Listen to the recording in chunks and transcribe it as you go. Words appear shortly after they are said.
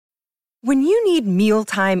When you need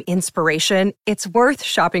mealtime inspiration, it's worth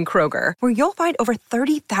shopping Kroger, where you'll find over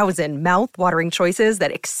 30,000 mouth-watering choices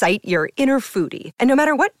that excite your inner foodie. And no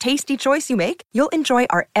matter what tasty choice you make, you'll enjoy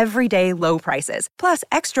our everyday low prices, plus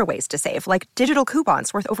extra ways to save, like digital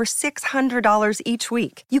coupons worth over $600 each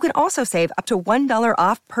week. You can also save up to $1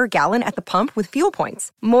 off per gallon at the pump with fuel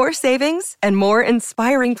points. More savings and more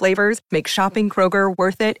inspiring flavors make shopping Kroger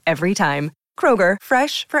worth it every time. Kroger,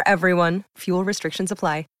 fresh for everyone. Fuel restrictions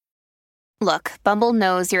apply. Look, Bumble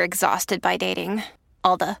knows you're exhausted by dating.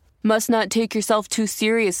 All the, must not take yourself too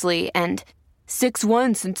seriously, and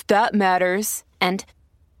 6'1" since that matters, and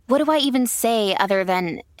what do I even say other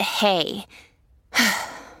than, hey?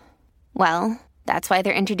 Well, that's why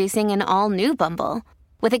they're introducing an all-new Bumble,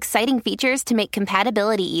 with exciting features to make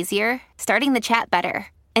compatibility easier, starting the chat better,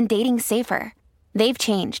 and dating safer. They've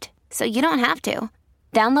changed, so you don't have to.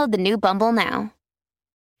 Download the new Bumble now.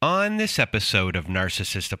 On this episode of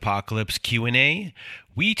Narcissist Apocalypse Q&A,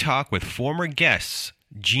 we talk with former guests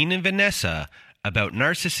Gene and Vanessa about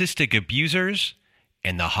narcissistic abusers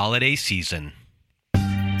and the holiday season.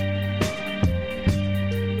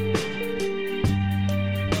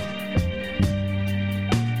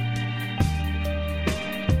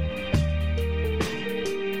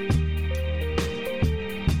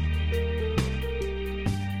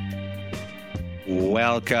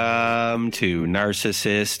 Welcome to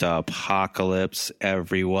Narcissist Apocalypse,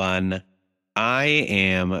 everyone. I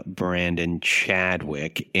am Brandon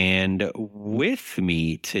Chadwick, and with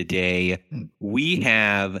me today, we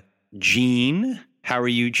have Gene. How are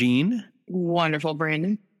you, Gene? Wonderful,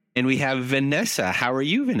 Brandon. And we have Vanessa. How are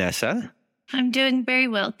you, Vanessa? I'm doing very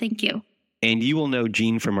well, thank you. And you will know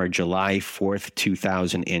Gene from our July 4th,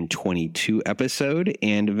 2022 episode,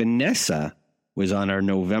 and Vanessa was on our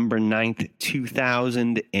November 9th,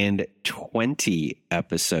 2020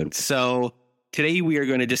 episode. So today we are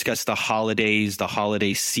going to discuss the holidays, the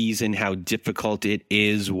holiday season, how difficult it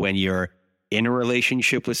is when you're in a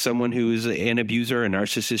relationship with someone who's an abuser, a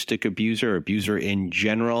narcissistic abuser, abuser in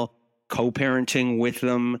general, co-parenting with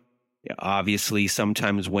them. Obviously,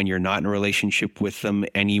 sometimes when you're not in a relationship with them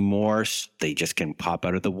anymore, they just can pop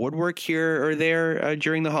out of the woodwork here or there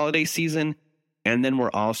during the holiday season. And then we're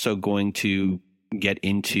also going to get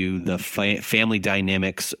into the family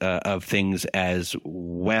dynamics of things as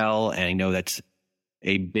well. And I know that's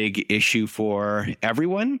a big issue for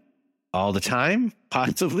everyone all the time,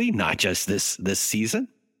 possibly, not just this season.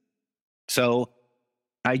 So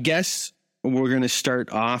I guess we're going to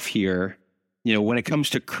start off here. You know, when it comes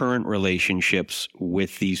to current relationships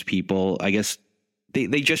with these people, I guess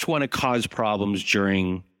they just want to cause problems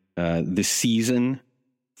during the season,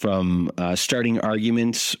 from starting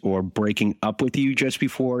arguments or breaking up with you just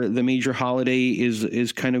before the major holiday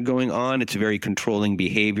is kind of going on. It's a very controlling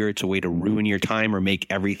behavior. It's a way to ruin your time or make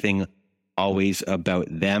everything always about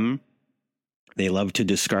them. They love to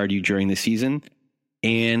discard you during the season,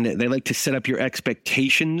 and they like to set up your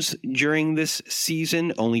expectations during this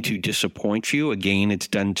season only to disappoint you. Again, it's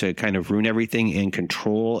done to kind of ruin everything and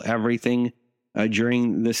control everything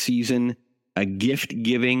during the season. A gift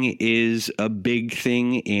giving is a big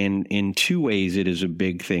thing, and in two ways it is a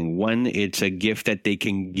big thing. One, it's a gift that they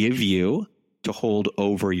can give you to hold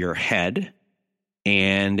over your head,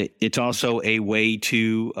 and it's also a way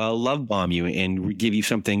to love bomb you and give you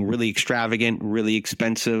something really extravagant, really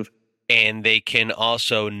expensive. And they can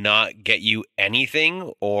also not get you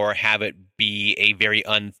anything or have it be a very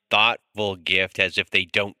unthoughtful gift, as if they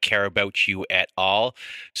don't care about you at all.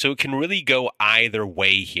 So it can really go either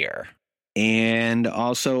way here. And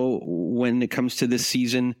also, when it comes to this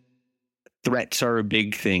season, threats are a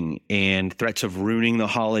big thing, and threats of ruining the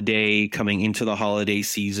holiday, coming into the holiday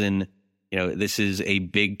season. You know, this is a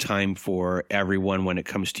big time for everyone when it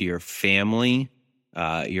comes to your family,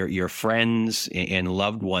 your friends and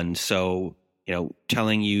loved ones. So, you know,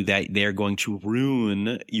 telling you that they're going to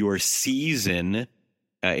ruin your season,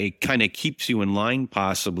 it kind of keeps you in line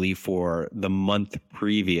possibly for the month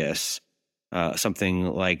previous. Something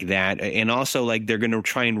like that. And also, like, they're going to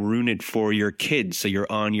try and ruin it for your kids. So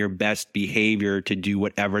you're on your best behavior to do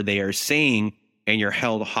whatever they are saying, and you're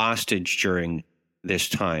held hostage during this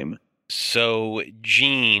time. So,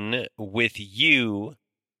 Gene, with you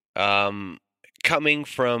coming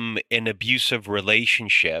from an abusive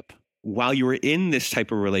relationship, while you were in this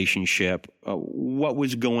type of relationship, what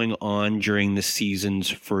was going on during the seasons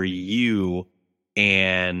for you,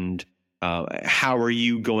 and how are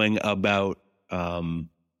you going about,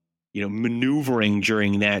 maneuvering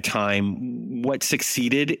during that time? What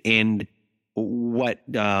succeeded and what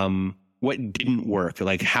didn't work?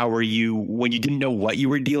 Like, how are you, when you didn't know what you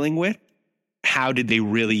were dealing with, how did they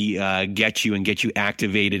really get you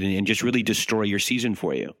activated and just really destroy your season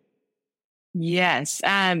for you? Yes.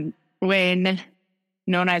 When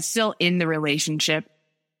I was still in the relationship,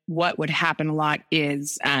 what would happen a lot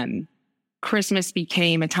is Christmas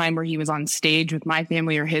became a time where he was on stage with my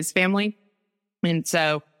family or his family. And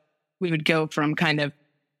so we would go from kind of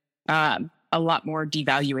a lot more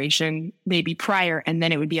devaluation maybe prior, and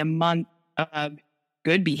then it would be a month of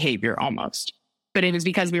good behavior almost. But it was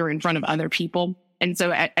because we were in front of other people. And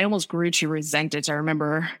so I almost grew to resent it. I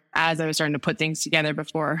remember as I was starting to put things together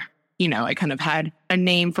before, I kind of had a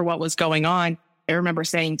name for what was going on. I remember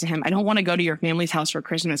saying to him, I don't want to go to your family's house for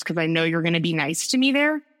Christmas because I know you're going to be nice to me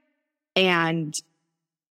there. And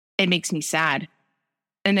it makes me sad.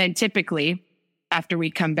 And then typically after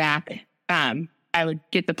we come back, I would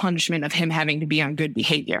get the punishment of him having to be on good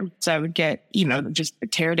behavior. So I would get, just a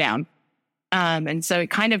tear down. And so it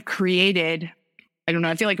kind of created, I don't know,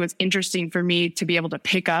 I feel like it was interesting for me to be able to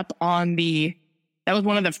pick up on that was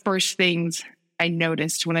one of the first things I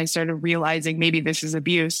noticed when I started realizing maybe this is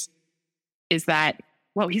abuse, is that,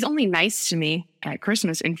 well, he's only nice to me at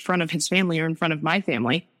Christmas in front of his family or in front of my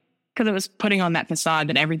family, because it was putting on that facade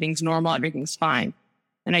that everything's normal, everything's fine.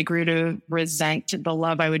 And I grew to resent the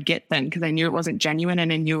love I would get then because I knew it wasn't genuine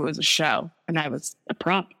and I knew it was a show and I was a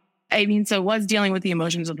prop. So it was dealing with the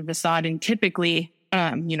emotions of the facade. And typically,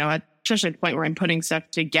 especially at the point where I'm putting stuff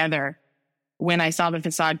together, when I saw the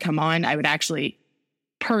facade come on, I would actually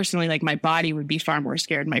personally, like my body would be far more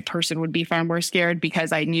scared. My person would be far more scared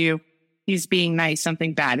because I knew he's being nice,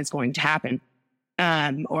 something bad is going to happen.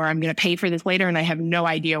 Or I'm going to pay for this later and I have no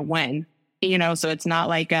idea when. So it's not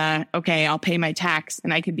like, okay, I'll pay my tax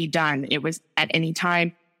and I could be done. It was at any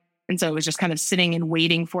time. And so it was just kind of sitting and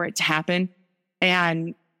waiting for it to happen.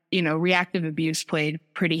 And, reactive abuse played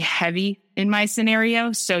pretty heavy in my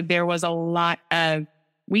scenario. So there was a lot of,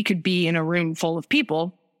 we could be in a room full of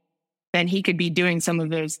people, then he could be doing some of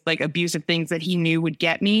those like abusive things that he knew would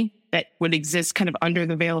get me, that would exist kind of under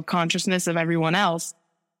the veil of consciousness of everyone else.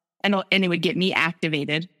 And it would get me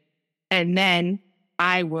activated. And then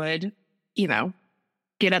I would,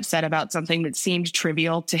 get upset about something that seemed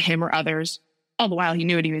trivial to him or others, all the while he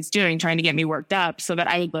knew what he was doing, trying to get me worked up so that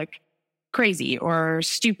I would look crazy or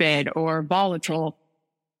stupid or volatile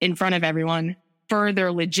in front of everyone, further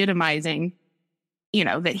legitimizing,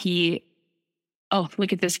 that he, oh,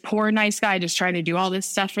 look at this poor nice guy just trying to do all this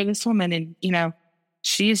stuff for this woman. And,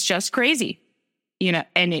 she's just crazy,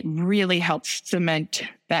 and it really helps cement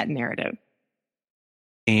that narrative.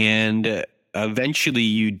 And eventually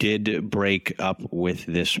you did break up with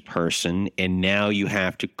this person, and now you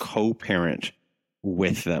have to co-parent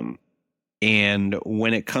with them. And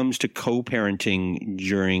when it comes to co-parenting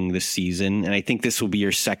during the season, and I think this will be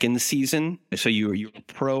your second season, so you're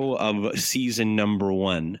pro of season number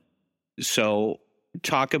 1. So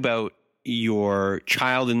talk about your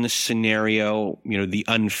child in this scenario, the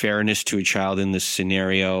unfairness to a child in this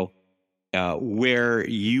scenario, where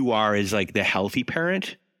you are as like the healthy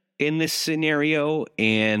parent in this scenario.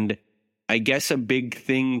 And I guess a big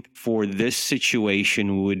thing for this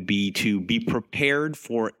situation would be to be prepared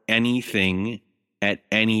for anything at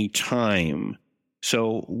any time.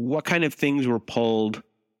 So what kind of things were pulled?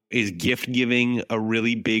 Is gift giving a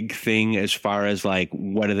really big thing as far as like,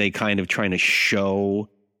 what are they kind of trying to show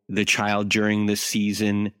the child during this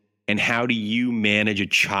season? And how do you manage a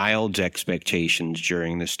child's expectations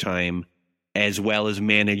during this time, as well as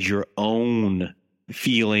manage your own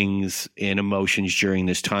feelings and emotions during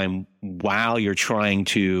this time while you're trying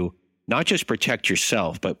to not just protect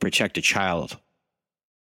yourself, but protect a child?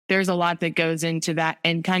 There's a lot that goes into that.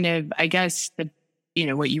 And kind of, I guess,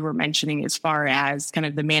 what you were mentioning as far as kind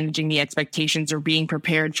of the managing the expectations or being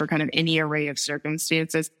prepared for kind of any array of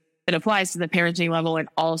circumstances, it applies to the parenting level and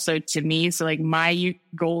also to me. So like my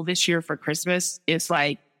goal this year for Christmas is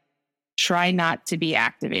like, try not to be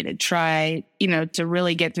activated. Try, to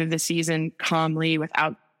really get through the season calmly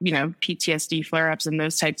without, PTSD flare-ups and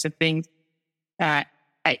those types of things,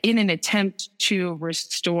 in an attempt to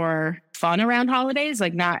restore fun around holidays,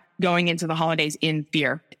 like not going into the holidays in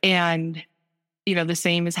fear. And, the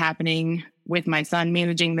same is happening with my son,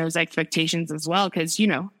 managing those expectations as well. Cause,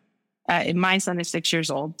 my son is 6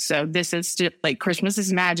 years old. So this is still like Christmas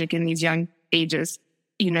is magic in these young ages.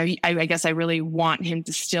 I guess I really want him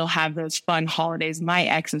to still have those fun holidays. My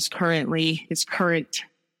ex is his current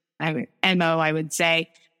MO, I would say,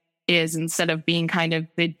 is instead of being kind of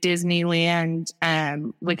the Disneyland,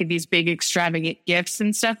 look at these big extravagant gifts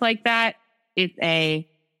and stuff like that. It's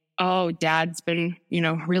dad's been,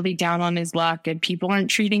 really down on his luck and people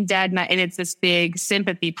aren't treating dad. And it's this big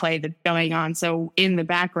sympathy play that's going on. So in the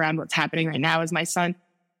background, what's happening right now is my son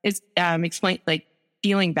is explain like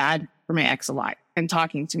feeling bad for my ex a lot and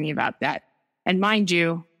talking to me about that. And mind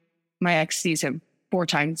you, my ex sees him 4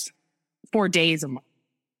 days a month.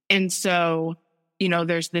 And so,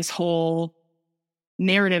 there's this whole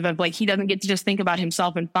narrative of like, he doesn't get to just think about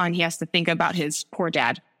himself and fun. He has to think about his poor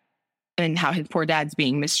dad and how his poor dad's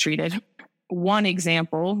being mistreated. One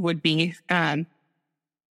example would be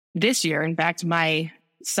this year. In fact, my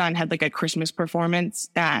son had like a Christmas performance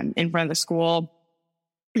in front of the school.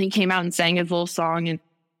 And he came out and sang his little song. And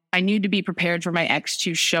I knew to be prepared for my ex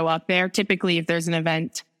to show up there. Typically, if there's an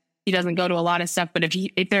event, he doesn't go to a lot of stuff. But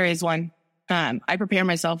if there is one, I prepare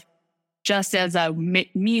myself just as a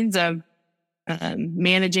means of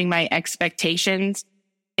managing my expectations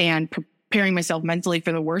and preparing myself mentally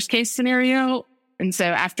for the worst case scenario. And so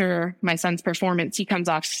after my son's performance,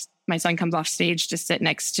 my son comes off stage to sit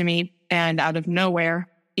next to me, and out of nowhere,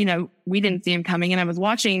 we didn't see him coming, and I was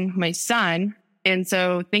watching my son. And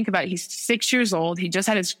so think about it, he's 6 years old. He just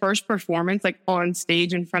had his first performance, like on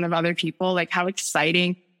stage in front of other people. Like how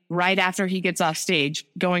exciting. Right after he gets off stage,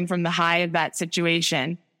 going from the high of that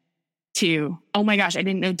situation to, oh my gosh, I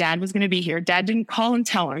didn't know dad was going to be here. Dad didn't call and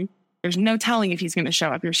tell him. There's no telling if he's going to show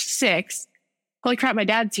up. You're 6. Holy crap, my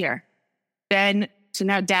dad's here. So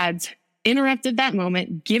now dad's interrupted that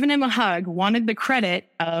moment, given him a hug, wanted the credit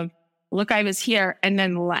of, look, I was here, and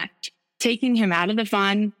then left, taking him out of the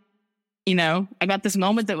fun, about this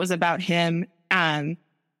moment that was about him.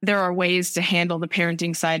 There are ways to handle the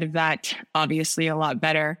parenting side of that, obviously, a lot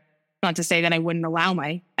better. Not to say that I wouldn't allow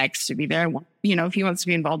my ex to be there. If he wants to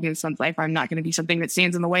be involved in his son's life, I'm not going to be something that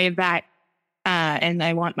stands in the way of that. And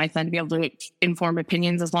I want my son to be able to inform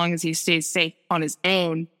opinions as long as he stays safe on his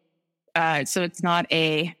own. So it's not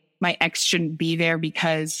my ex shouldn't be there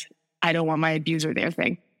because I don't want my abuser there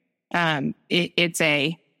thing. It's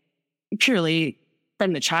a purely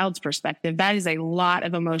from the child's perspective, that is a lot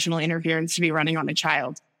of emotional interference to be running on a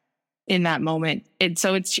child in that moment. And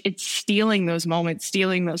so it's stealing those moments,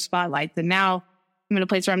 stealing those spotlights. And now I'm in a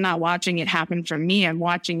place where I'm not watching it happen for me. I'm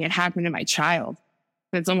watching it happen to my child.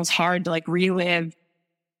 It's almost hard to like relive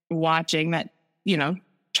watching that,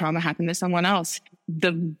 trauma happen to someone else.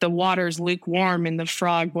 The water's lukewarm in the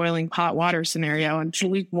frog boiling hot water scenario, and it's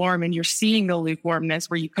lukewarm, and you're seeing the lukewarmness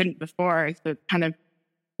where you couldn't before. So kind of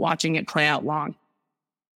watching it play out long.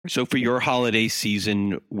 So for your holiday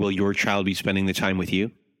season, will your child be spending the time with you?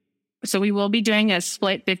 So we will be doing a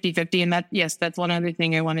split 50-50. And that's one other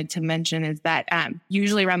thing I wanted to mention is that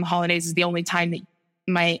usually around the holidays is the only time that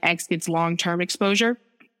my ex gets long-term exposure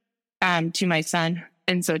to my son.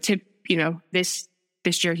 And so this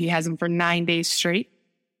year he has him for 9 days straight.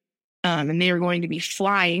 And they are going to be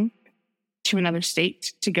flying to another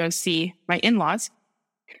state to go see my in-laws.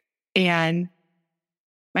 And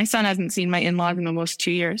my son hasn't seen my in-laws in almost 2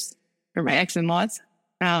 years, or my ex-in-laws.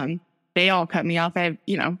 They all cut me off. I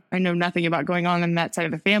know nothing about going on that side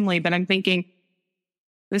of the family, but I'm thinking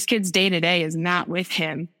this kid's day to day is not with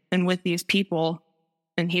him and with these people.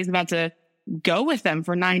 And he's about to go with them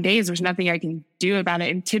for 9 days. There's nothing I can do about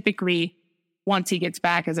it. And typically once he gets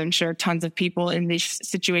back, as I'm sure tons of people in this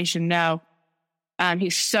situation know,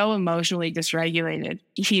 he's so emotionally dysregulated.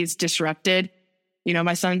 He's disrupted.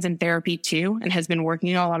 My son's in therapy too and has been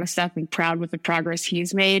working on a lot of stuff and proud with the progress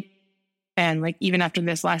he's made. And like, even after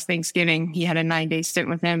this last Thanksgiving, he had a 9-day stint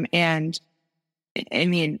with him. And I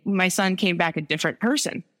mean, my son came back a different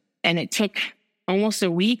person, and it took almost a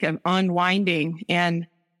week of unwinding and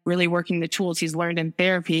really working the tools he's learned in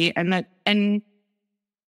therapy. And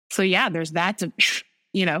so, yeah, there's that to,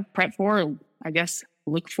 prep for, I guess,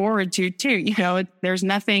 look forward to too. There's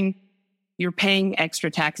nothing, you're paying extra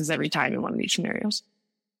taxes every time in one of these scenarios.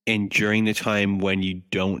 And during the time when you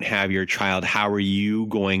don't have your child, how are you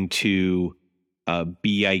going to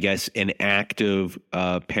be, I guess, an active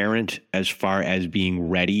parent as far as being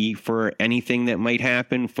ready for anything that might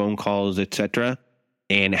happen, phone calls, etc.?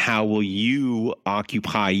 And how will you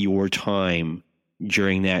occupy your time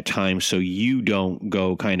during that time so you don't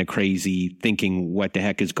go kind of crazy thinking what the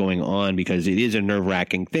heck is going on? Because it is a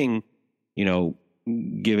nerve-wracking thing,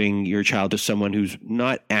 giving your child to someone who's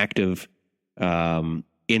not active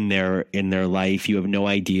in their life. You have no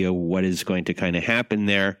idea what is going to kind of happen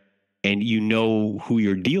there, and who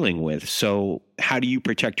you're dealing with. So how do you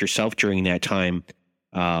protect yourself during that time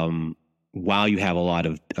while you have a lot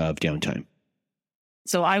of downtime?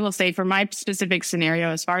 So I will say for my specific scenario,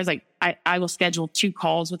 as far as I will schedule 2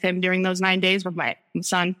 calls with him during those 9 days with my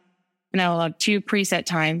son, and I will have 2 preset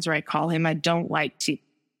times where I call him. I don't like to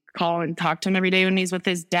call and talk to him every day when he's with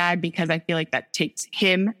his dad, because I feel like that takes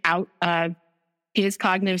him out of his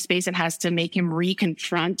cognitive space and has to make him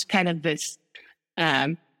reconfront kind of this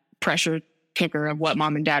pressure kicker of what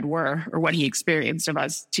mom and dad were, or what he experienced of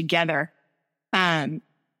us together. And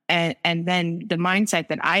then the mindset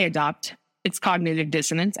that I adopt, it's cognitive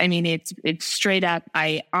dissonance. I mean, it's straight up.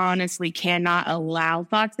 I honestly cannot allow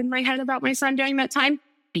thoughts in my head about my son during that time,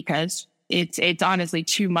 because it's honestly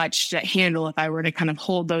too much to handle if I were to kind of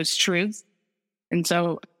hold those truths. And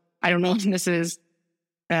so I don't know if this is,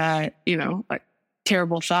 a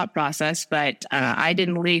terrible thought process, but I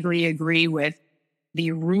didn't legally agree with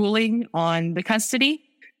the ruling on the custody.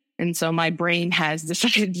 And so my brain has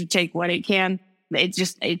decided to take what it can.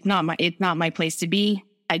 It's not my place to be.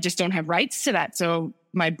 I just don't have rights to that. So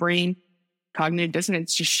my brain, cognitive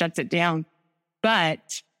dissonance, just shuts it down.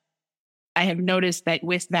 But I have noticed that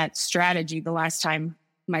with that strategy, the last time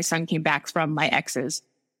my son came back from my ex's,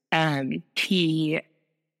 I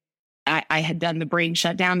had done the brain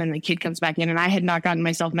shutdown, and the kid comes back in, and I had not gotten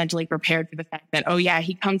myself mentally prepared for the fact that, oh yeah,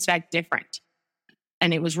 he comes back different.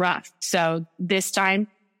 And it was rough. So this time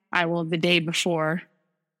I will, the day before,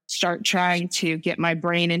 start trying to get my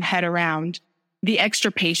brain and head around the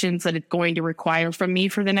extra patience that it's going to require from me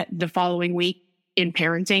for the following week in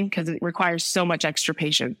parenting, because it requires so much extra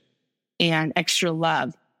patience and extra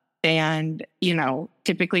love. And,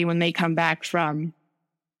 typically when they come back from,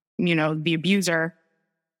 the abuser,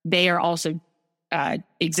 they are also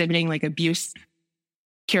exhibiting like abuse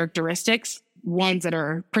characteristics, ones that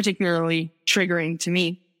are particularly triggering to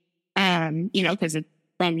me, because it's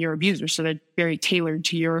from your abuser. So they're very tailored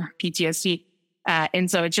to your PTSD. And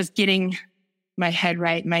so it's just getting my head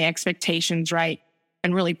right, my expectations right,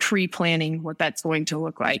 and really pre-planning what that's going to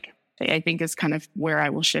look like, I think is kind of where I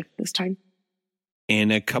will shift this time.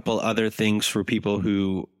 And a couple other things for people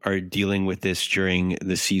who are dealing with this during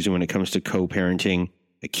the season when it comes to co-parenting: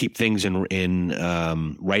 keep things in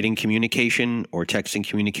writing communication or texting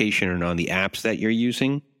communication, and on the apps that you're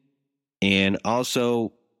using. And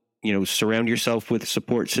also, surround yourself with a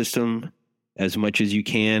support system as much as you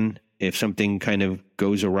can. If something kind of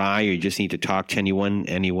goes awry, or you just need to talk to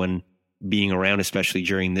anyone being around, especially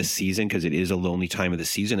during this season, because it is a lonely time of the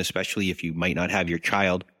season, especially if you might not have your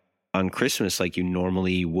child on Christmas like you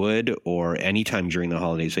normally would, or any time during the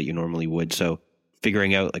holidays that you normally would. So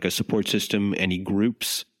figuring out like a support system, any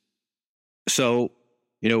groups. So,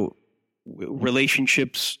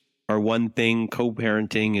 relationships are one thing,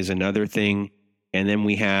 co-parenting is another thing. And then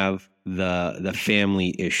we have the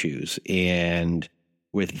family issues. And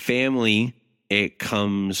with family, it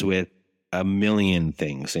comes with a million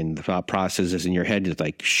things. And the thought process is in your head is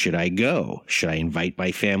like, should I go? Should I invite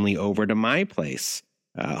my family over to my place?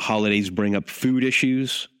 Holidays bring up food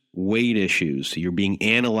issues, weight issues. You're being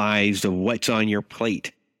analyzed of what's on your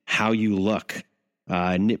plate, how you look,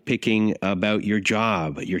 nitpicking about your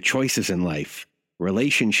job, your choices in life,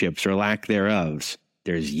 relationships or lack thereof.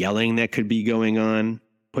 There's yelling that could be going on,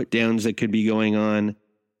 put downs that could be going on.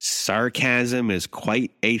 Sarcasm is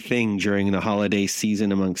quite a thing during the holiday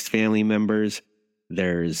season amongst family members.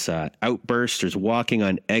 There's outbursts, there's walking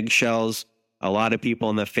on eggshells. A lot of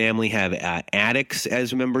people in the family have addicts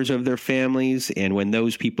as members of their families. And when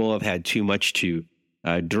those people have had too much to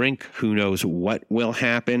drink, who knows what will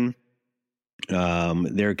happen.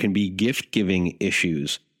 There can be gift-giving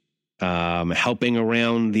issues, helping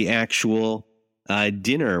around the actual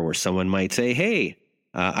dinner, where someone might say, hey,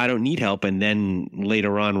 I don't need help, and then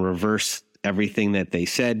later on reverse everything that they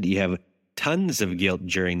said. You have tons of guilt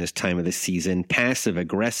during this time of the season. Passive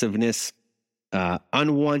aggressiveness,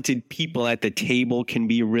 unwanted people at the table can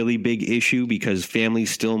be a really big issue, because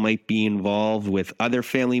families still might be involved with other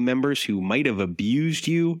family members who might have abused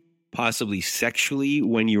you, possibly sexually,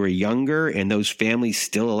 when you were younger, and those families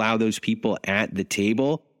still allow those people at the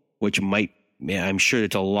table, which I'm sure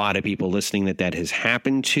there's a lot of people listening that has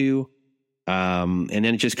happened to. And then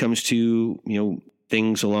it just comes to,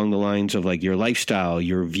 things along the lines of like your lifestyle,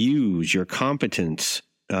 your views, your competence,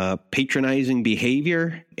 patronizing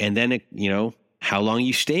behavior, and then, how long are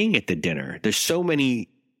you staying at the dinner? There's so many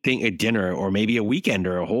things at dinner, or maybe a weekend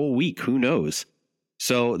or a whole week, who knows?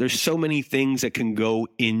 So there's so many things that can go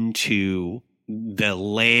into the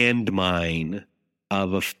landmine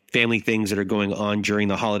of family things that are going on during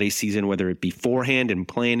the holiday season, whether it be beforehand and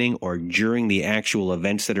planning or during the actual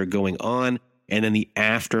events that are going on, and then the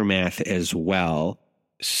aftermath as well.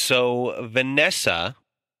 So, Vanessa,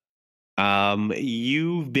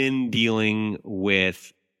 you've been dealing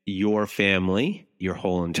with your family your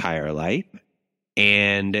whole entire life,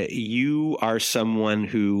 and you are someone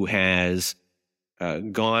who has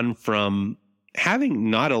gone from having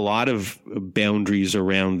not a lot of boundaries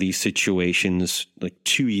around these situations like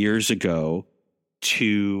 2 years ago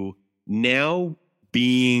to now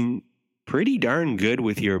being pretty darn good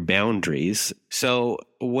with your boundaries. So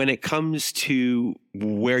when it comes to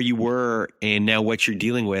where you were and now what you're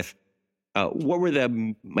dealing with, what were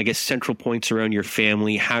the, I guess, central points around your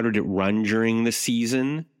family? How did it run during the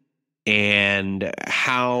season? And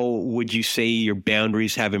how would you say your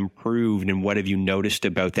boundaries have improved? And what have you noticed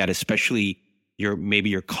about that, especially maybe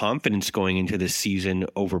your confidence going into this season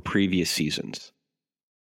over previous seasons?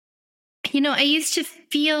 I used to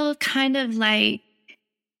feel kind of like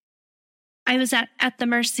I was at the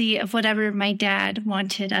mercy of whatever my dad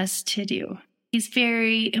wanted us to do. He's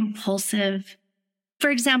very impulsive. For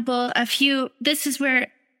example, this is where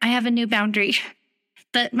I have a new boundary.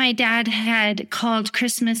 But my dad had called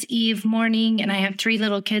Christmas Eve morning, and I have 3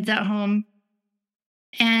 little kids at home.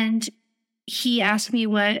 And he asked me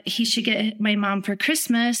what he should get my mom for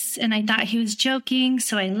Christmas. And I thought he was joking,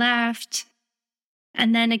 so I laughed.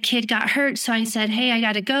 And then a kid got hurt, so I said, hey, I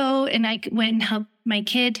got to go. And I went and helped my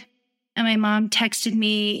kid. And my mom texted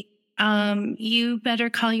me, you better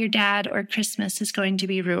call your dad or Christmas is going to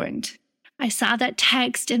be ruined. I saw that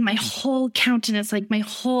text and my whole countenance, like my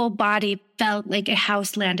whole body felt like a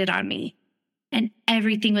house landed on me and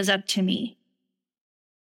everything was up to me.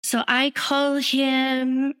 So I called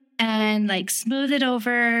him and smooth it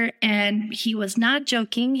over, and he was not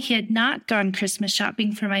joking. He had not gone Christmas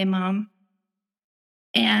shopping for my mom.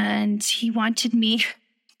 And he wanted me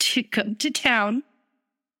to come to town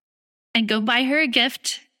and go buy her a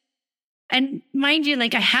gift. And mind you,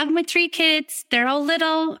 I have my 3 kids. They're all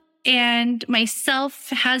little. And myself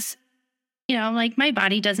has, my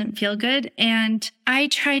body doesn't feel good. And I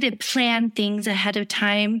try to plan things ahead of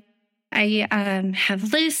time. I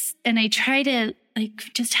have lists and I try to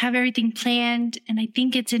just have everything planned. And I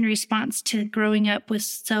think it's in response to growing up with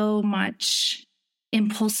so much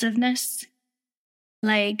impulsiveness.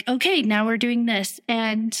 Okay, now we're doing this.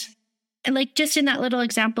 And just in that little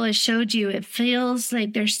example I showed you, it feels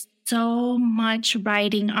like there's so much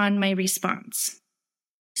riding on my response.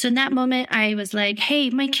 So in that moment, I was like, hey,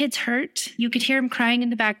 my kid's hurt. You could hear him crying in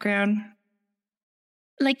the background.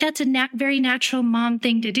 That's a very natural mom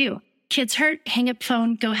thing to do. Kids hurt, hang up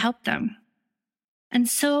phone, go help them. And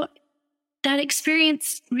so that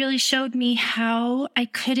experience really showed me how I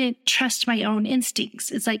couldn't trust my own instincts.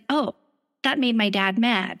 It's oh, that made my dad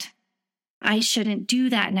mad. I shouldn't do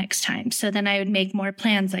that next time. So then I would make more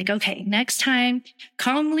plans okay, next time,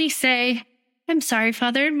 calmly say, I'm sorry,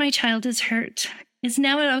 Father, my child is hurt. Is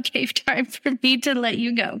now an okay time for me to let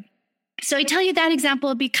you go? So I tell you that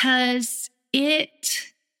example because it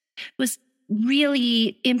was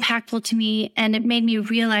really impactful to me, and it made me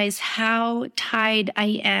realize how tied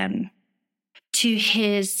I am to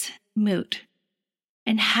his mood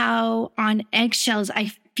and how on eggshells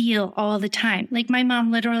I feel all the time. My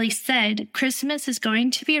mom literally said, Christmas is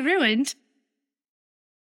going to be ruined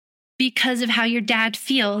because of how your dad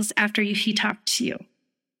feels after he talked to you.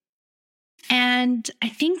 And I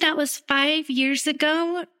think that was 5 years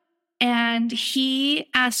ago. And he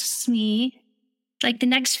asks me, the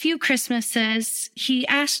next few Christmases, he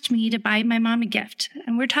asked me to buy my mom a gift.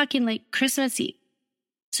 And we're talking Christmas Eve.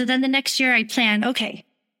 So then the next year I plan, okay,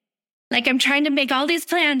 I'm trying to make all these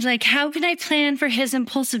plans. How can I plan for his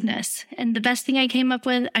impulsiveness? And the best thing I came up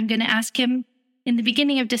with, I'm going to ask him in the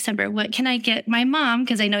beginning of December, what can I get my mom?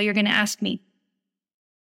 Because I know you're going to ask me.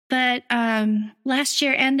 But last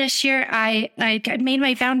year and this year, I made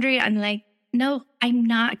my boundary. I'm no, I'm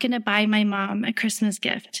not going to buy my mom a Christmas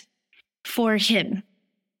gift for him.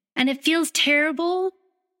 And it feels terrible.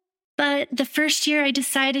 But the first year I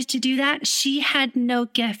decided to do that, she had no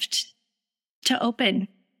gift to open.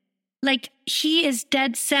 He is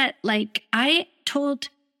dead set. I told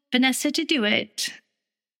Vanessa to do it.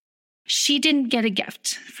 She didn't get a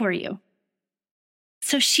gift for you.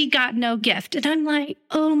 So she got no gift. And I'm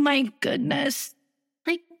oh my goodness.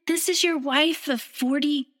 This is your wife of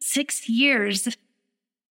 46 years.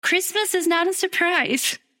 Christmas is not a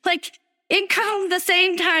surprise. It comes the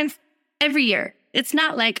same time every year. It's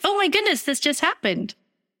not oh my goodness, this just happened.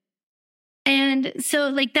 And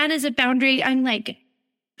so that is a boundary. I'm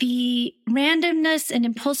the randomness and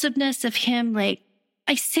impulsiveness of him.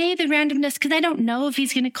 I say the randomness because I don't know if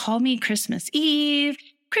he's going to call me Christmas Eve,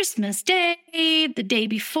 Christmas Day, the day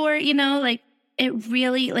before, it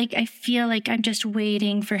really, I feel I'm just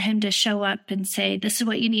waiting for him to show up and say, this is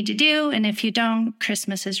what you need to do. And if you don't,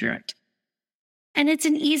 Christmas is ruined. And it's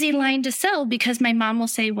an easy line to sell because my mom will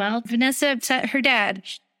say, well, Vanessa upset her dad.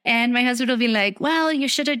 And my husband will be well, you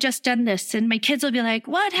should have just done this. And my kids will be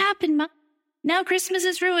what happened, Mom? Now Christmas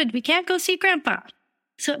is ruined. We can't go see Grandpa.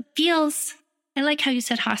 So it feels, I like how you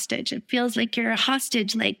said hostage. It feels like you're a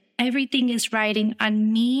hostage, everything is riding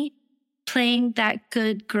on me playing that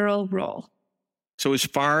good girl role. So as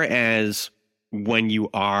far as when you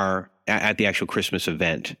are at the actual Christmas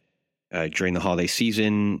event, during the holiday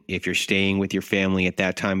season, if you're staying with your family at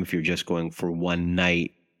that time, if you're just going for one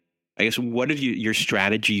night, I guess, what have your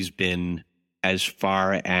strategies been as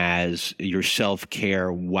far as your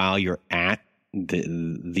self-care while you're at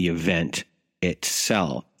the event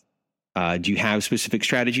itself? Do you have specific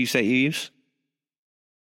strategies that you use?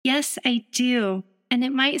 Yes, I do. And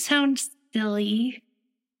it might sound silly,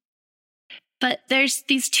 but there's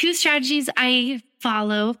these two strategies I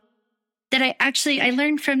follow that I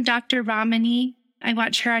learned from Dr. Ramani. I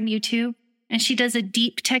watch her on YouTube, and she does a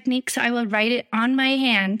deep technique. So I will write it on my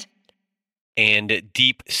hand. And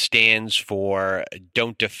DEEP stands for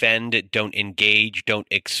don't defend, don't engage, don't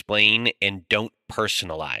explain, and don't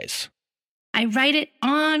personalize. I write it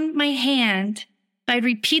on my hand, but I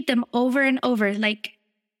repeat them over and over. Like,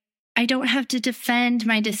 I don't have to defend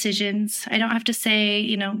my decisions. I don't have to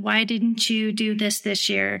say, why didn't you do this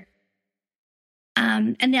year?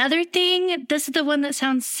 And the other thing, this is the one that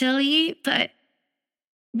sounds silly, but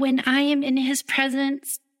when I am in his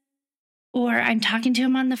presence or I'm talking to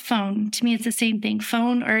him on the phone, to me, it's the same thing,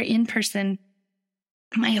 phone or in person,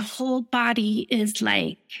 my whole body is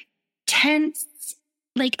like tense.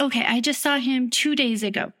 Like, okay, I just saw him 2 days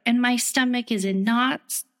ago and my stomach is in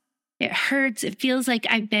knots. It hurts. It feels like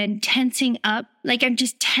I've been tensing up. Like I'm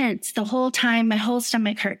just tense the whole time. My whole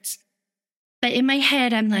stomach hurts. But in my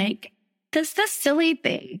head, I'm like, that's the silly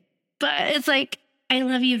thing. But it's like, I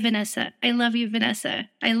love you, Vanessa. I love you, Vanessa.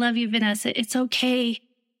 I love you, Vanessa. It's okay.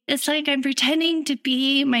 It's like I'm pretending to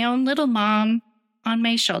be my own little mom on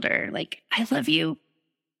my shoulder. Like, I love you.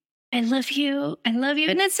 I love you. I love you.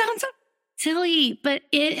 And it sounds so silly, but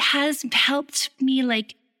it has helped me,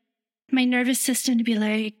 like, my nervous system to be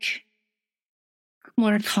like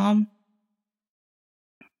more calm.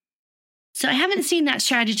 So I haven't seen that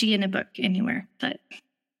strategy in a book anywhere, but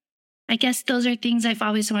I guess those are things I've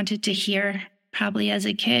always wanted to hear, probably as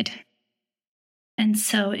a kid. And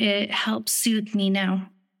so it helps soothe me now.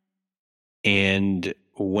 And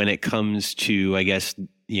when it comes to, I guess,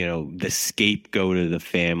 the scapegoat of the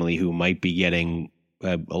family who might be getting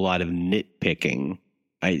a lot of nitpicking,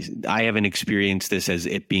 I haven't experienced this as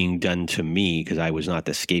it being done to me because I was not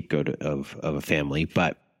the scapegoat of a family,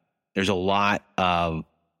 but there's a lot of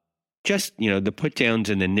just, the put downs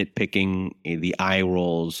and the nitpicking, the eye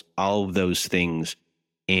rolls, all of those things.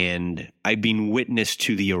 And I've been witness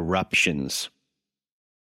to the eruptions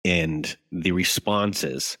and the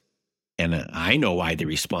responses. And I know why the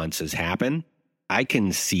responses happen. I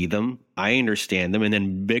can see them. I understand them. And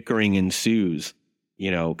then bickering ensues,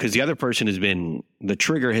 because the other person the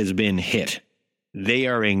trigger has been hit. They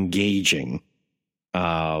are engaging.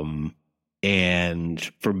 And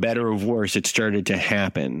for better or worse, it started to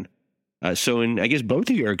happen. So in, I guess,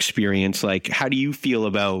 both of your experience, like, how do you feel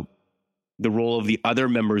about the role of the other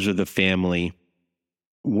members of the family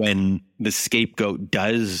when the scapegoat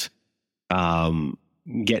does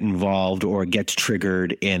get involved or gets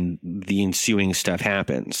triggered and the ensuing stuff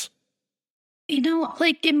happens?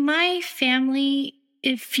 Like in my family,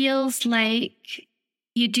 it feels like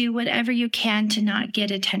you do whatever you can to not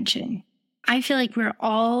get attention. I feel like we're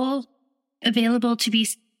all available to be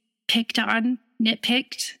picked on,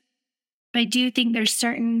 nitpicked. But I do think there's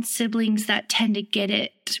certain siblings that tend to get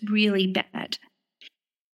it really bad.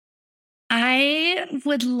 I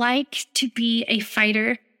would like to be a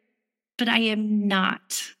fighter, but I am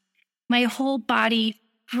not. My whole body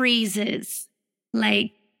freezes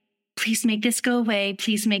like, please make this go away.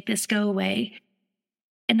 Please make this go away.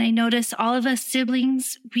 And I notice all of us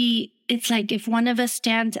siblings, it's like if one of us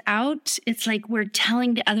stands out, it's like we're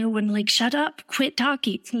telling the other one, like, shut up, quit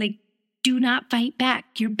talking. Like, do not fight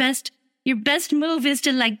back. Your best move is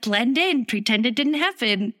to like blend in, pretend it didn't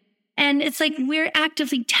happen. And it's like we're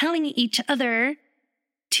actively telling each other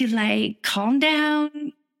to like calm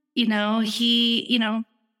down. It's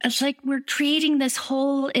like we're creating this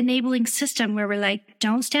whole enabling system where we're like,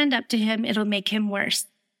 don't stand up to him. It'll make him worse.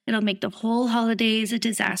 It'll make the whole holidays a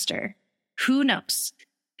disaster. Who knows?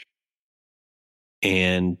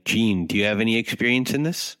 And Jean, do you have any experience in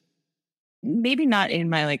this? Maybe not in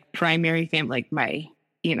my like primary family, like my,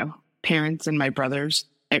 parents and my brothers.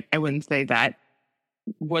 I wouldn't say that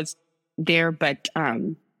was there, but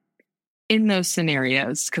in those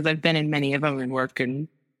scenarios, because I've been in many of them in work and,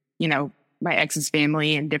 my ex's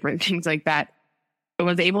family and different things like that, I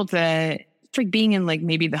was able to, it's like being in like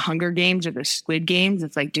maybe the Hunger Games or the Squid Games.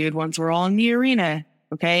 It's like, dude, once we're all in the arena,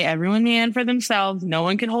 okay, everyone man for themselves. No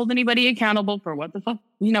one can hold anybody accountable for what the fuck,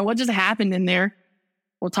 what just happened in there.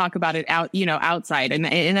 We'll talk about it outside.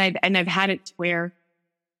 And I've had it where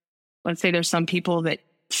let's say there's some people that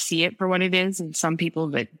see it for what it is and some people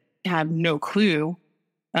that have no clue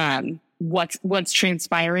what's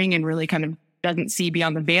transpiring and really kind of doesn't see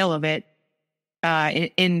beyond the veil of it.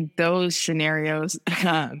 In those scenarios,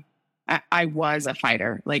 I was a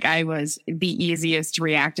fighter. Like, I was the easiest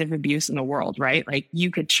reactive abuse in the world, right? Like,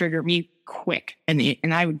 you could trigger me quick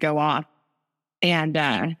and I would go off. And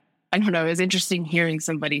I don't know, it was interesting hearing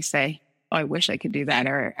somebody say, oh, I wish I could do that,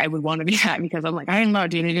 or I would want to be that, because I'm like, I don't know,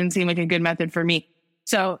 dude, it didn't seem like a good method for me.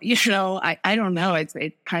 So, I don't know. It's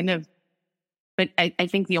kind of, but I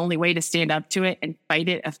think the only way to stand up to it and fight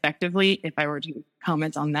it effectively, if I were to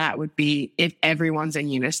comment on that, would be if everyone's in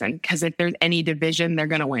unison. Because if there's any division, they're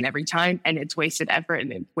going to win every time, and it's wasted effort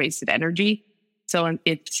and it's wasted energy. So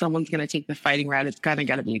if someone's going to take the fighting route, it's kind of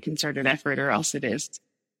got to be a concerted effort, or else it is,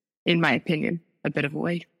 in my opinion, a bit of a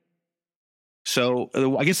waste. So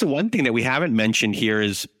I guess the one thing that we haven't mentioned here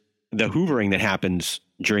is the hoovering that happens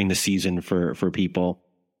during the season for people.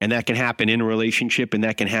 And that can happen in a relationship, and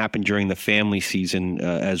that can happen during the family season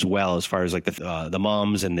as well, as far as like the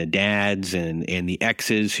moms and the dads and the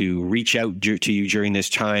exes who reach out to you during this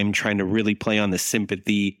time, trying to really play on the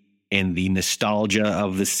sympathy and the nostalgia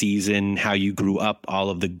of the season, how you grew up, all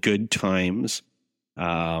of the good times.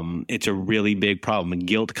 It's a really big problem. And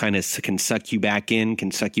guilt kind of can suck you back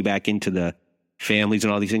into the families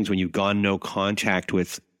and all these things when you've gone no contact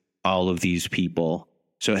with all of these people.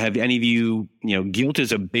 So have any of you, guilt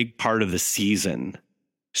is a big part of the season.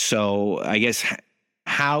 So I guess,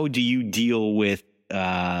 how do you deal with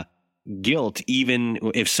guilt,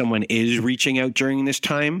 even if someone is reaching out during this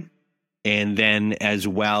time? And then as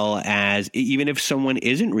well as, even if someone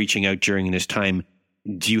isn't reaching out during this time,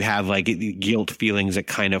 do you have like guilt feelings that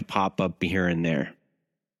kind of pop up here and there?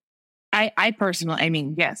 I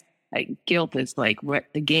personally, yes, like guilt is like what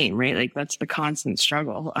the game, right? Like that's the constant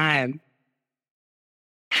struggle.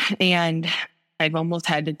 And I've almost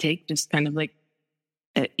had to take just kind of like,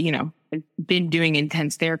 I've been doing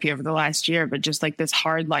intense therapy over the last year, but just like this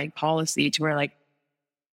hard line policy to where like,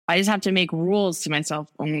 I just have to make rules to myself,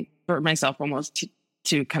 for myself almost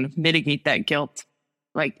to kind of mitigate that guilt,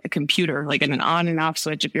 like a computer, like an on and off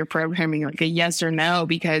switch. If you're programming like a yes or no,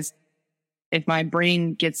 because if my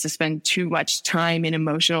brain gets to spend too much time in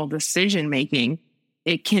emotional decision making,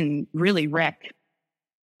 it can really wreck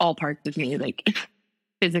all parts of me, like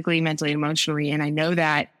physically, mentally, emotionally. And I know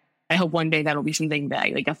that. I hope one day that'll be something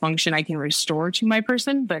that, like a function I can restore to my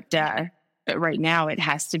person. But right now it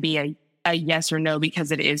has to be a yes or no,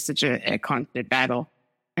 because it is such a constant battle.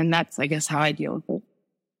 And that's, I guess, how I deal with it.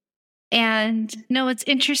 And no, what's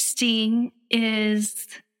interesting is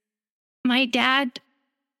my dad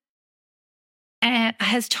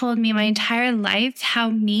has told me my entire life how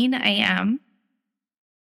mean I am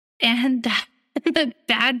and the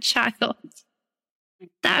bad child.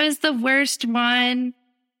 That was the worst one.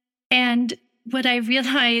 And what I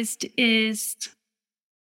realized is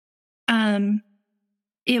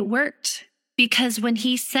it worked, because when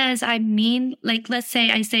he says I'm mean, like let's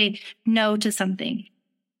say I say no to something.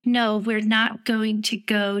 No, we're not going to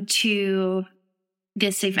go to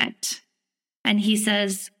this event. And he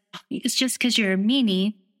says, it's just because you're a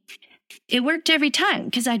meanie. It worked every time,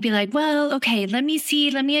 because I'd be like, well, okay, let me see,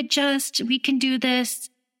 let me adjust. We can do this.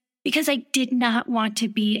 Because I did not want to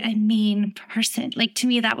be a mean person. Like, to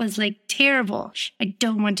me, that was like terrible. I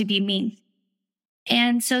don't want to be mean.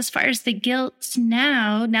 And so as far as the guilt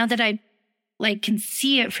now that I like can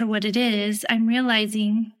see it for what it is, I'm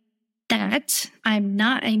realizing that I'm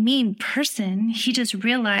not a mean person. He just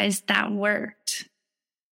realized that worked,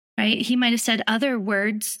 right? He might have said other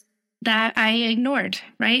words that I ignored,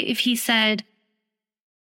 right? If he said,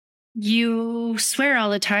 you swear all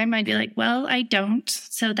the time, I'd be like, well, I don't.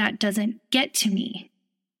 So that doesn't get to me,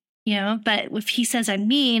 but if he says I'm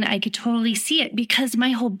mean, I could totally see it, because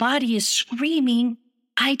my whole body is screaming,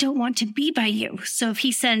 I don't want to be by you. So if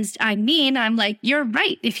he says I'm mean, I'm like, you're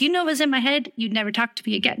right. If you know what's in my head, you'd never talk to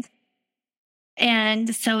me again.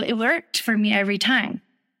 And so it worked for me every time.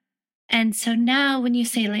 And so now when you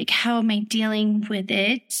say like, how am I dealing with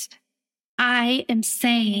it? I am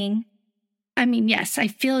saying, yes, I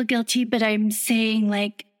feel guilty, but I'm saying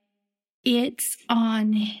like, it's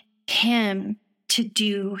on him to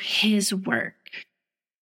do his work.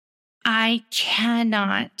 I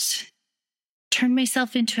cannot turn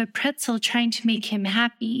myself into a pretzel trying to make him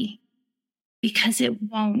happy, because it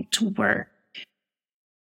won't work.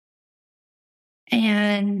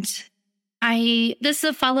 And this is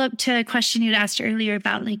a follow-up to a question you'd asked earlier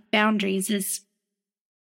about like boundaries.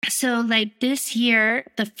 So like this year,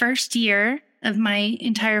 the first year of my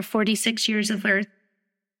entire 46 years of Earth,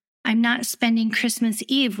 I'm not spending Christmas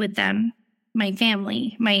Eve with them, my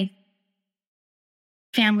family, my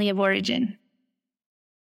family of origin.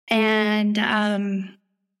 And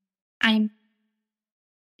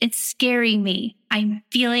it's scaring me. I'm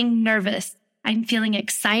feeling nervous. I'm feeling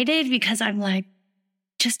excited because I'm like,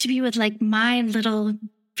 just to be with like my little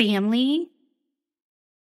family,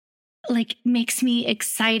 like makes me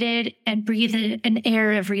excited and breathe an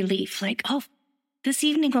air of relief. Like, oh, this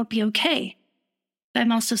evening will be okay. But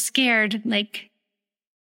I'm also scared. Like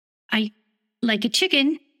a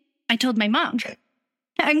chicken, I told my mom,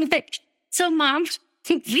 I'm like, so Mom,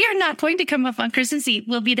 we are not going to come up on Christmas Eve.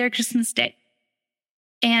 We'll be there Christmas Day.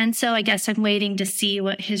 And so I guess I'm waiting to see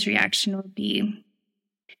what his reaction will be.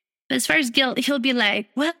 But as far as guilt, he'll be like,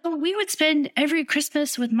 well, we would spend every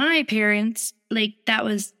Christmas with my parents. Like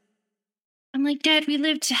I'm like, Dad, we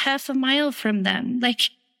lived half a mile from them.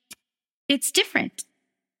 Like, it's different.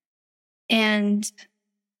 And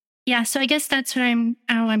yeah, so I guess that's what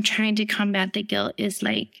how I'm trying to combat the guilt is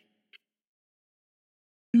like,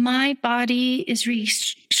 my body is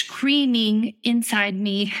screaming inside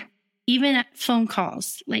me, even at phone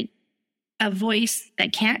calls, like a voice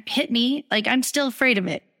that can't hit me. Like, I'm still afraid of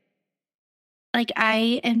it. Like,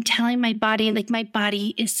 I am telling my body, like, my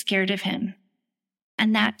body is scared of him.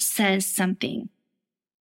 And that says something.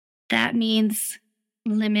 That means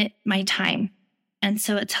limit my time. And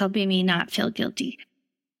so it's helping me not feel guilty.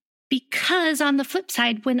 Because on the flip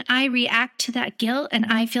side, when I react to that guilt and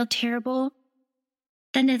I feel terrible,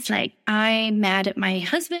 then it's like, I'm mad at my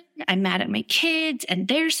husband, I'm mad at my kids, and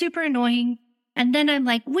they're super annoying. And then I'm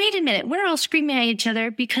like, wait a minute, we're all screaming at each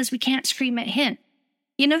other because we can't scream at him.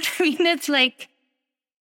 You know what I mean? It's like,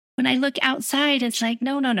 when I look outside, it's like,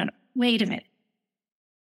 no, wait a minute.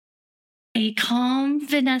 A calm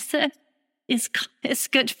Vanessa is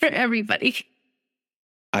good for everybody.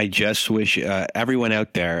 I just wish everyone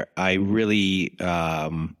out there, I really,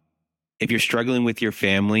 if you're struggling with your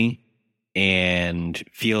family and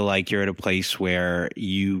feel like you're at a place where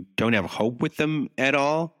you don't have hope with them at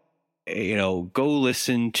all, go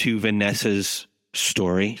listen to Vanessa's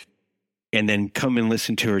story and then come and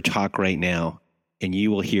listen to her talk right now. And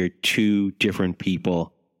you will hear two different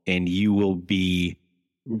people and you will be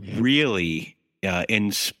really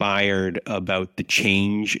inspired about the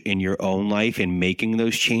change in your own life and making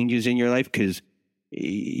those changes in your life, because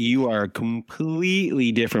you are a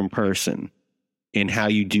completely different person in how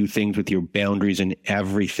you do things with your boundaries and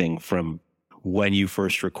everything from when you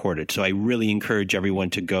first recorded. So I really encourage everyone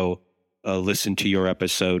to go listen to your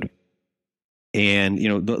episode. And,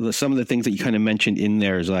 some of the things that you kind of mentioned in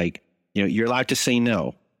there is like, you're allowed to say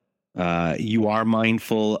no. You are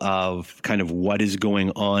mindful of kind of what is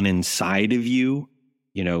going on inside of you,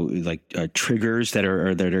 like triggers that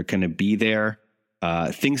are going to be there.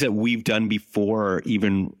 Things that we've done before, or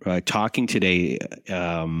even talking today.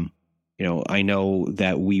 I know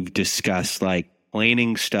that we've discussed like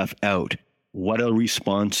planning stuff out. What our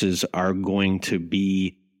responses are going to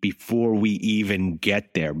be before we even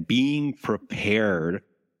get there. Being prepared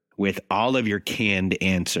with all of your canned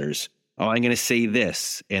answers. Oh, I'm going to say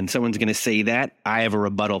this, and someone's going to say that. I have a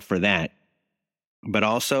rebuttal for that. But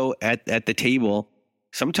also at the table,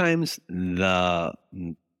 sometimes the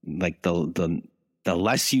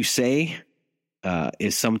less you say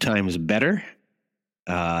is sometimes better.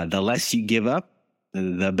 The less you give up,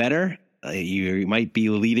 the better. You might be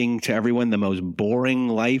leading to everyone the most boring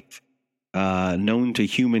life known to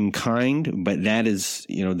humankind, but that is,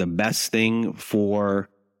 the best thing for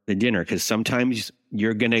the dinner, because sometimes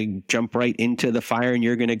you're going to jump right into the fire and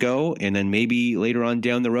you're going to go. And then maybe later on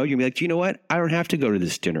down the road, you'll be like, you know what? I don't have to go to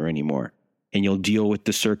this dinner anymore. And you'll deal with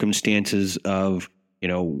the circumstances of,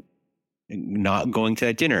 not going to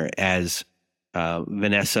that dinner, as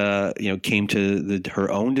Vanessa, came to her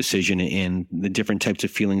own decision and the different types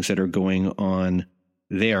of feelings that are going on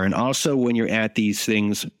there. And also when you're at these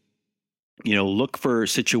things, look for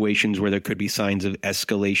situations where there could be signs of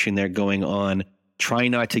escalation that are going on. Try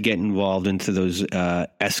not to get involved into those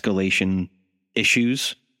escalation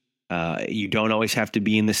issues. You don't always have to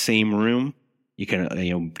be in the same room. You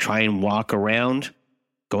can, try and walk around.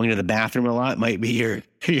 Going to the bathroom a lot might be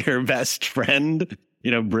your best friend.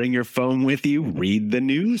 Bring your phone with you. Read the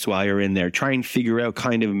news while you're in there. Try and figure out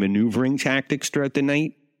kind of maneuvering tactics throughout the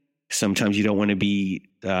night. Sometimes you don't want to be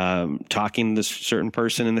talking to a certain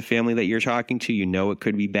person in the family that you're talking to. It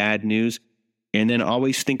could be bad news. And then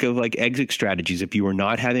always think of like exit strategies. If you are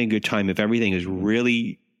not having a good time, if everything is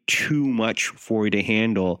really too much for you to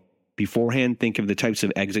handle beforehand, think of the types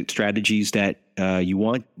of exit strategies that you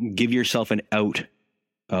want. Give yourself an out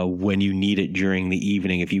when you need it during the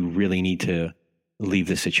evening if you really need to leave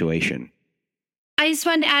the situation. I just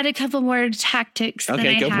wanted to add a couple more tactics that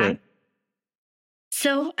I go have. for it.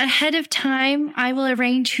 So ahead of time, I will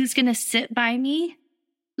arrange who's going to sit by me.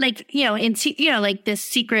 Like, like this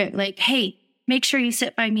secret, like, hey, make sure you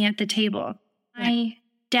sit by me at the table. My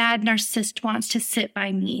dad, narcissist, wants to sit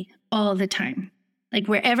by me all the time. Like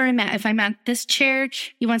wherever I'm at. If I'm at this chair,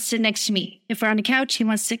 he wants to sit next to me. If we're on a couch, he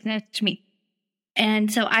wants to sit next to me.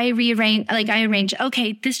 And so I arrange,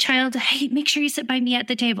 okay, this child, hey, make sure you sit by me at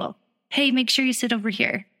the table. Hey, make sure you sit over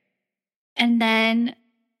here. And then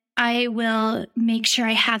I will make sure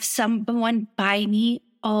I have someone by me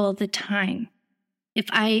all the time.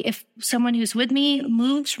 If someone who's with me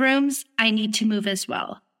moves rooms, I need to move as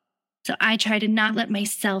well. So I try to not let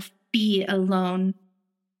myself be alone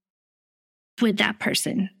with that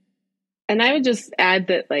person. And I would just add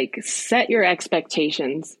that, like, set your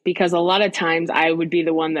expectations, because a lot of times I would be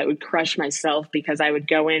the one that would crush myself because I would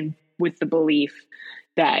go in with the belief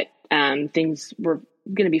that things were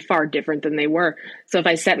going to be far different than they were. So if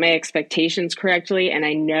I set my expectations correctly and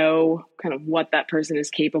I know kind of what that person is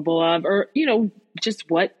capable of, or, just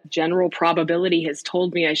what general probability has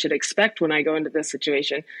told me I should expect when I go into this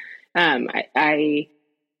situation, it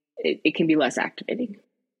can be less activating.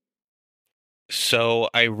 So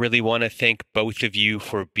I really want to thank both of you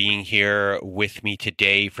for being here with me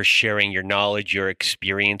today, for sharing your knowledge, your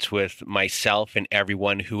experience with myself and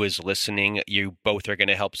everyone who is listening. You both are going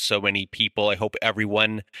to help so many people. I hope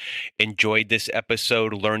everyone enjoyed this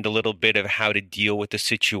episode, learned a little bit of how to deal with the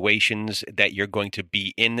situations that you're going to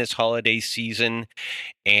be in this holiday season,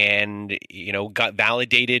 and, got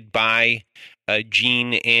validated by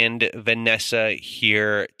Jean and Vanessa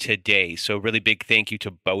here today. So really big thank you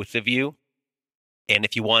to both of you. And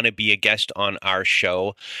if you want to be a guest on our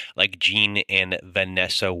show, like Jean and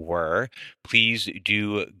Vanessa were, please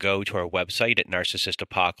do go to our website at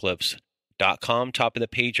narcissistapocalypse.com. Top of the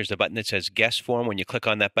page, there's a button that says guest form. When you click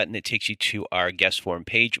on that button, it takes you to our guest form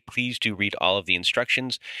page. Please do read all of the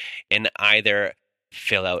instructions and either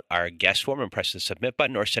fill out our guest form and press the submit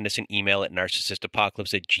button, or send us an email at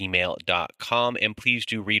narcissistapocalypse@gmail.com. And please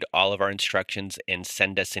do read all of our instructions and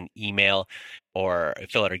send us an email or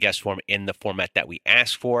fill out our guest form in the format that we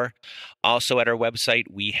ask for. Also at our website,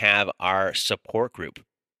 we have our support group.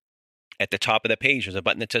 At the top of the page, there's a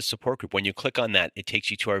button that says support group. When you click on that, it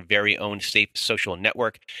takes you to our very own safe social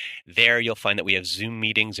network. There, you'll find that we have Zoom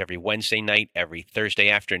meetings every Wednesday night, every Thursday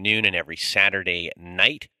afternoon, and every Saturday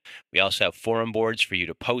night. We also have forum boards for you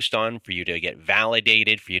to post on, for you to get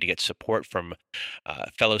validated, for you to get support from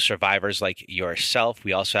fellow survivors like yourself.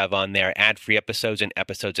 We also have on there ad-free episodes and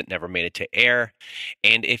episodes that never made it to air.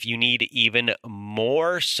 And if you need even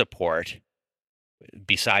more support,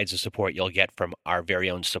 besides the support you'll get from our very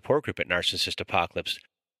own support group at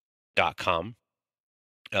narcissistapocalypse.com,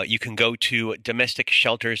 you can go to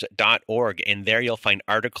domesticshelters.org, and there you'll find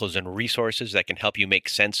articles and resources that can help you make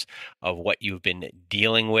sense of what you've been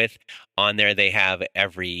dealing with. On there, they have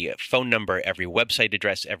every phone number, every website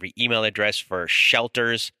address, every email address for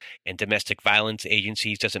shelters and domestic violence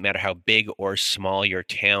agencies. Doesn't matter how big or small your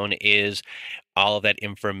town is. All of that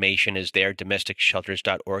information is there.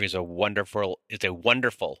 Domesticshelters.org is a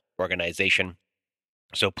wonderful organization.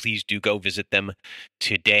 So please do go visit them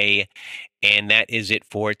today. And that is it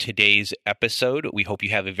for today's episode. We hope you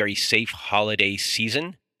have a very safe holiday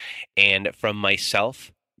season. And from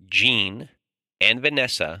myself, Jean, and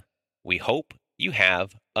Vanessa, we hope you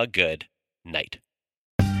have a good night.